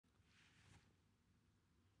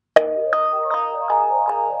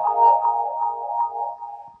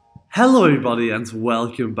Hello everybody and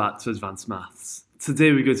welcome back to Advanced Maths.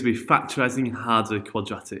 Today we're going to be factorising harder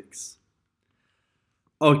quadratics.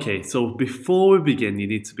 Okay, so before we begin you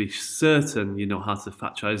need to be certain you know how to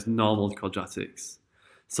factorise normal quadratics.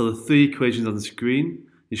 So the three equations on the screen,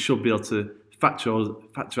 you should be able to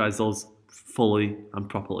factorise those fully and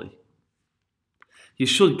properly. You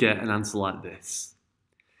should get an answer like this.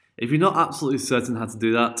 If you're not absolutely certain how to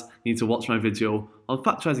do that, you need to watch my video on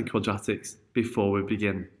factorising quadratics before we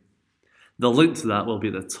begin. The link to that will be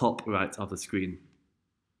at the top right of the screen.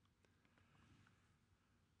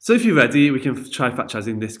 So if you're ready, we can try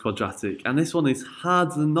factorising this quadratic, and this one is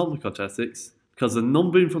harder than normal quadratics because the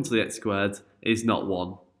number in front of the x squared is not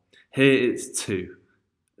 1. Here it's 2.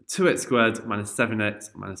 2x squared minus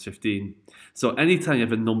 7x minus 15. So anytime you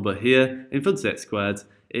have a number here in front of the x squared,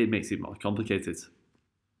 it makes it more complicated.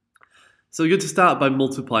 So you're going to start by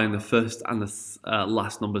multiplying the first and the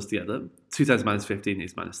last numbers together. 2 times minus 15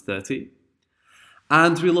 is minus 30.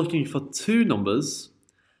 And we're looking for two numbers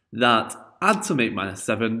that add to make minus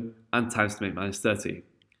 7 and times to make minus 30.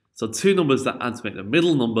 So two numbers that add to make the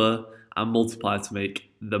middle number and multiply to make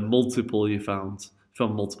the multiple you found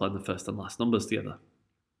from multiplying the first and last numbers together.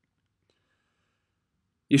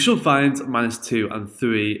 You should find minus 2 and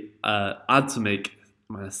 3 add to make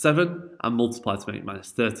minus 7 and multiply to make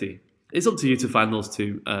minus 30. It's up to you to find those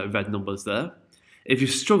two red numbers there. If you're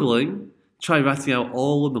struggling, try writing out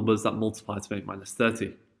all the numbers that multiply to make minus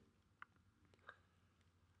 30.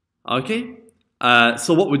 Okay,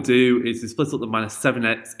 so what we do is we split up the minus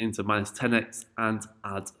 7x into minus 10x and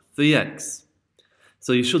add 3x.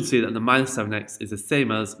 So you should see that the minus 7x is the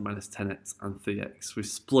same as minus 10x and 3x. We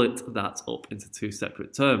split that up into two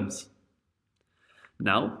separate terms.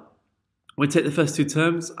 Now, we take the first two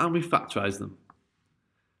terms and we factorise them.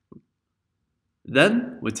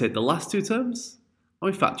 Then we take the last two terms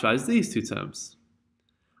and we factorise these two terms.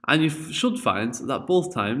 And you should find that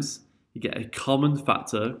both times you get a common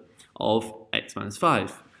factor of x minus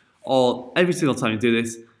 5. Or every single time you do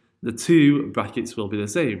this, the two brackets will be the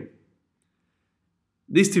same.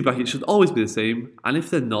 These two brackets should always be the same, and if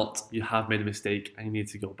they're not, you have made a mistake and you need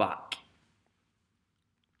to go back.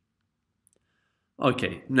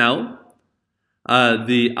 Okay, now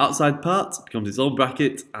the outside part becomes its own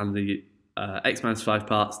bracket and the x minus 5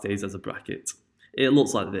 part stays as a bracket. It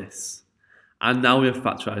looks like this. And now we have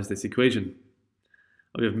factorised this equation.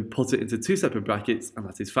 We have put it into two separate brackets and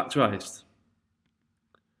that is factorised.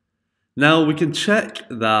 Now we can check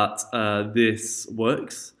that this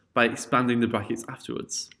works by expanding the brackets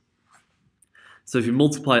afterwards. So if you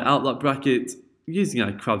multiply out that bracket using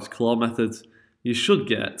our crab's claw method, you should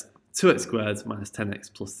get 2x squared minus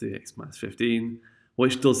 10x plus 3x minus 15,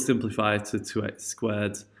 which does simplify to 2x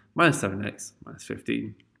squared minus 7x minus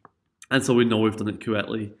 15. And so we know we've done it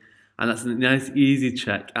correctly. And that's a nice easy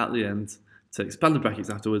check at the end to expand the brackets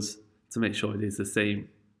afterwards to make sure it is the same.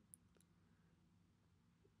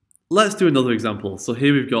 Let's do another example. So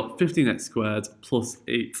here we've got 15x squared plus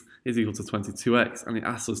 8 is equal to 22x, and it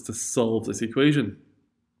asks us to solve this equation.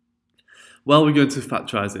 Well, we're going to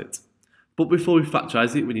factorise it. But before we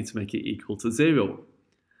factorise it, we need to make it equal to 0.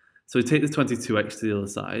 So we take the 22x to the other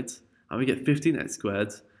side, and we get 15x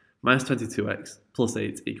squared minus 22x plus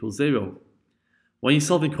 8 equals 0. When you're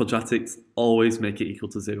solving quadratics, always make it equal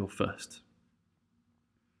to 0 first.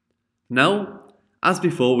 Now, as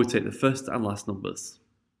before, we take the first and last numbers.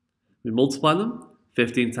 We multiply them.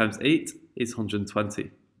 15 times 8 is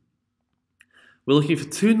 120. We're looking for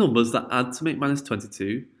two numbers that add to make minus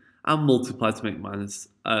 22 and multiply to make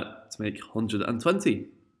 120.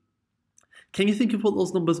 Can you think of what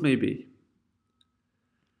those numbers may be?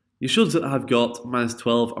 You should have got minus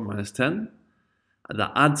 12 and minus 10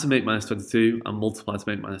 that add to make minus 22 and multiply to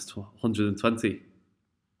make minus 120.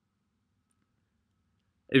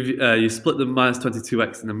 If you split the minus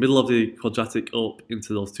 22x in the middle of the quadratic up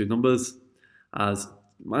into those two numbers as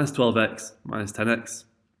minus 12x minus 10x,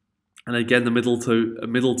 and again the middle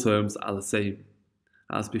terms are the same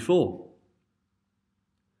as before.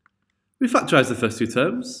 We factorise the first two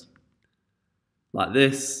terms like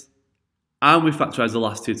this, and we factorise the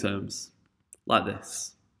last two terms like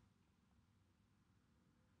this.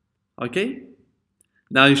 Okay?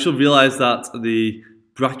 Now you should realise that the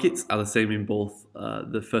brackets are the same in both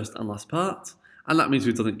the first and last part, and that means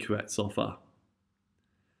we've done it correct so far.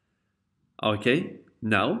 Okay,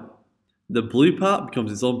 now the blue part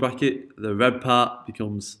becomes its own bracket, the red part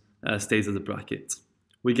stays as a bracket.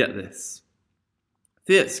 We get this.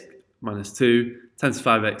 3x minus 2 times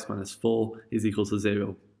 5x minus 4 is equal to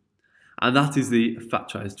 0. And that is the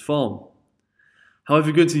factorised form. However,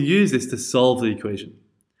 we're going to use this to solve the equation.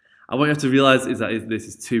 And what you have to realise is that this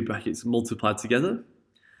is two brackets multiplied together.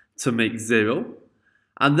 to make 0,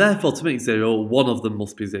 and therefore to make 0, one of them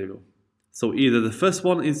must be 0. So either the first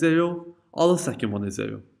one is 0 or the second one is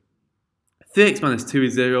 0. 3x minus 2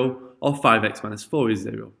 is 0 or 5x minus 4 is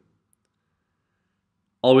 0.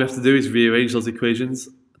 All we have to do is rearrange those equations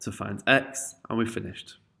to find x, and we've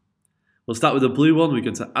finished. We'll start with the blue one. We're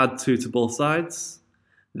going to add 2 to both sides.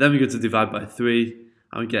 Then we're going to divide by 3,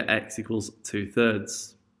 and we get x equals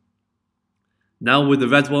 2/3. Now with the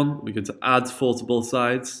red one, we're going to add 4 to both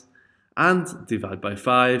sides and divide by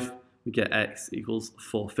 5. We get x equals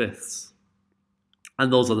 4/5.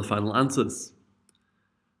 And those are the final answers.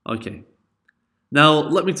 Okay. Now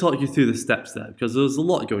let me talk you through the steps there, because there's a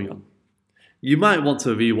lot going on. You might want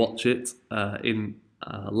to re-watch it in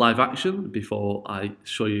live action before I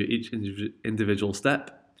show you each individual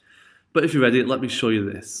step. But if you're ready, let me show you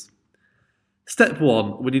this. Step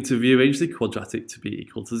 1, we need to rearrange the quadratic to be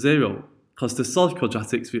equal to 0. Because to solve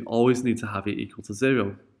quadratics, we always need to have it equal to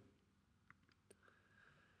 0.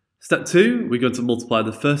 Step 2, we're going to multiply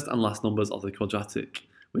the first and last numbers of the quadratic.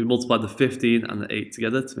 We multiply the 15 and the 8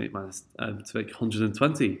 together to make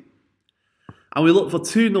 120. And we look for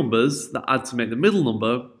two numbers that add to make the middle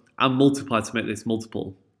number and multiply to make this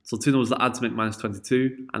multiple. So two numbers that add to make minus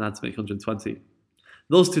 22 and add to make 120.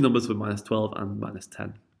 Those two numbers were minus 12 and minus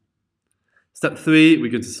 10. Step 3,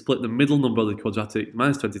 we're going to split the middle number of the quadratic,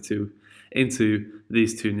 minus 22, into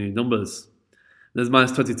these two new numbers. There's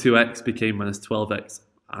minus 22x became minus 12x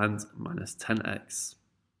and minus 10x.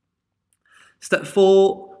 Step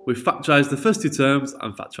 4, we factorise the first two terms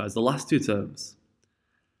and factorise the last two terms.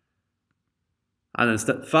 And then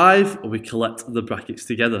step 5, we collect the brackets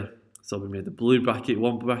together. So we made the blue bracket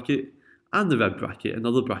one bracket and the red bracket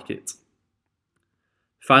another bracket.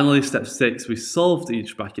 Finally, step 6, we solved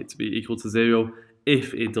each bracket to be equal to 0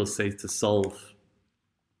 if it does say to solve.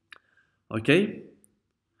 Okay?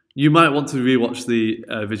 You might want to rewatch the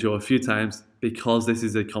video a few times because this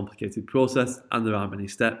is a complicated process and there are many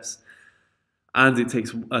steps. And it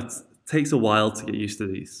takes a while to get used to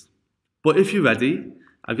these. But if you're ready,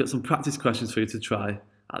 I've got some practice questions for you to try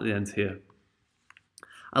at the end here.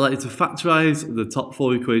 I'd like you to factorise the top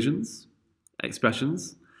 4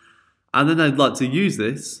 expressions, and then I'd like to use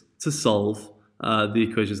this to solve the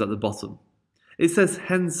equations at the bottom. It says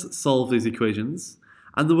hence solve these equations,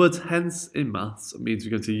 and the word hence in maths means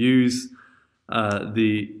we're going to use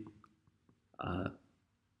the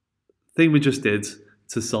thing we just did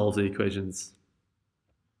to solve the equations.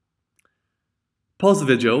 Pause the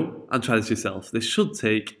video and try this yourself. This should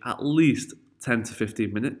take at least 10 to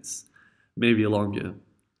 15 minutes, maybe longer.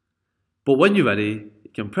 But when you're ready,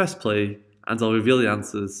 you can press play and I'll reveal the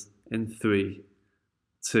answers in 3,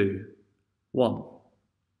 2, 1.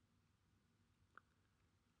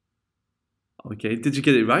 Okay, did you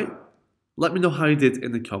get it right? Let me know how you did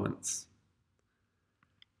in the comments.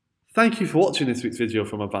 Thank you for watching this week's video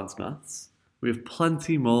from Advanced Maths. We have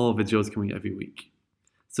plenty more videos coming every week.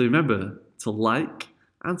 So remember to like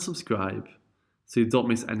and subscribe so you don't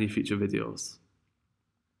miss any future videos.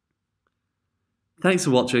 Thanks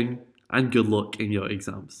for watching and good luck in your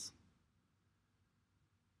exams.